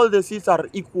special, all the seats are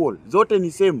equal. Zote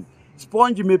ni same.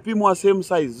 Sponge imepimwa same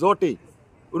size zote.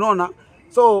 Unaona?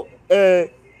 So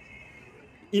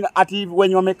ati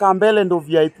wenye wamekaa mbele ndo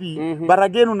VIP, but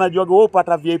again unajua wewe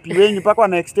upata VIP wengi mpaka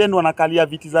wana extend wanakalia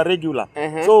viti za regular.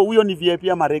 So huyo ni VIP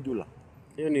ama regular?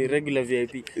 Hiyo ni regular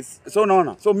VIP. So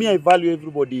unaona? So me I value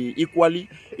everybody equally.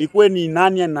 Ikwe ni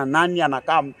nani na nani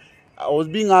anakaa. I was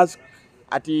being asked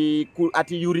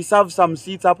ati you reserve some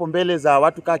seats hapo mbele za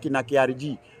watu kaki na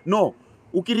KRG. No.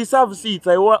 Ukireserve seats,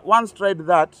 I once tried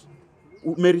that.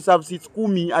 Umereserve seats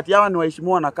 10 ati hawa ni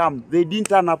waheshimiwa na kam. They didn't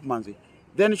turn up manzi.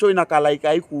 Then show inakalaika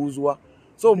haikuuzwa.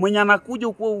 So mwenye anakuja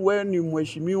uko wewe ni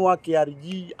mheshimiwa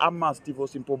KRG ama Steve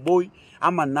Simple Boy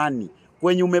ama nani.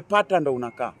 Kwenye umepata ndo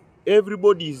unakaa.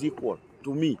 Everybody is equal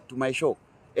to me, to my show.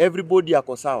 Everybody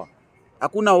yako sawa.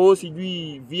 Hakuna wao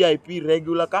sijui VIP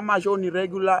regular. Kama show ni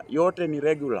regular, yote ni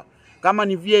regular. Kama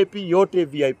ni VIP, yote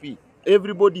VIP.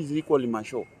 Everybody is equal in my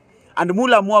show. And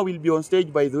Mulamwa will be on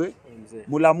stage by the way.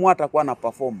 Mulamwa atakuwa na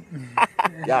perform.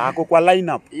 Ya ako kwa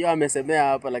lineup. Hiyo amesemea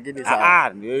hapa lakini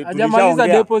sawa. Hajamaliza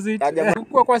deposit.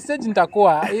 Kwa stage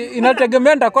nitakuwa.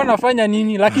 Inategemea nitakuwa nafanya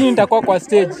nini lakini nitakuwa kwa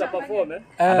stage.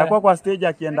 Atakuwa kwa stage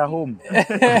akienda home.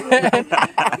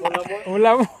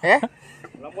 Mulamwa.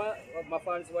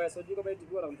 Mafans wa SOG kama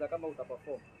hivi wanaanza kama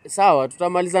utaperform. Sawa,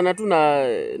 tutamalizana tu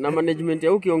na management ya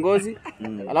huyu kiongozi.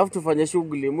 Alafu tufanye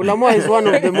shughuli. Mulamwa is one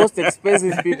of the most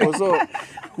expensive people, so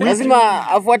lazima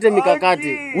afuate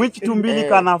mikakati which 2MBILI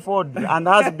can afford and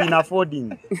has been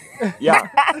affording. Yeah.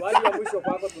 Wali ya mwisho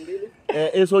kwako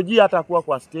 2MBILI? SOG atakuwa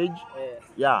kwa stage.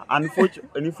 Yeah,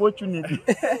 unfortunately.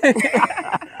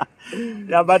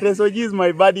 Yeah, but SOG is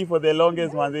my buddy for the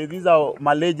longest, man. These are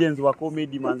my legends wa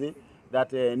comedy, man.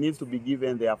 That needs to be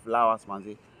given their flowers,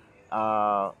 manzi.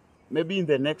 Maybe in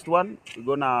the next one we're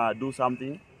gonna do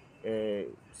something.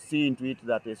 See into it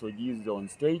that SOG is on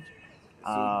stage.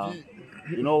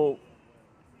 You know,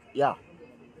 yeah.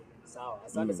 Sawa,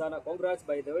 asante sana. Congrats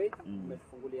by the way.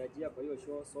 Umefungulia njia kwa hiyo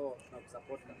show, so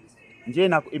tunakusupport kabisa.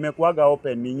 Njia imekuaga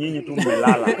open, ni nyinyi tu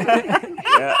mmelala.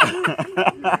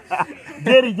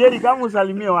 Jerry kama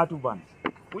usalimie watu bana.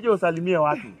 Uje usalimie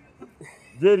watu.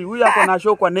 Jerry, huyu ako na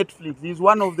show kwa Netflix. He's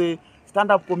one of the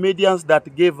stand-up comedians that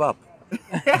gave up.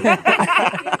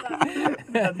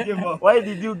 Why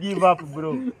did you give up,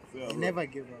 bro? Never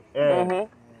give up.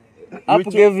 Up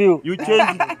gave you. You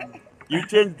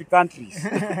changed the countries.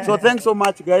 So thanks so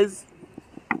much, guys.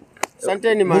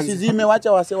 Asanteni man. Msizime,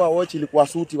 wacha wase wa watch ilikuwa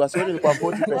suti, wase ilikuwa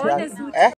 40 pesa yake.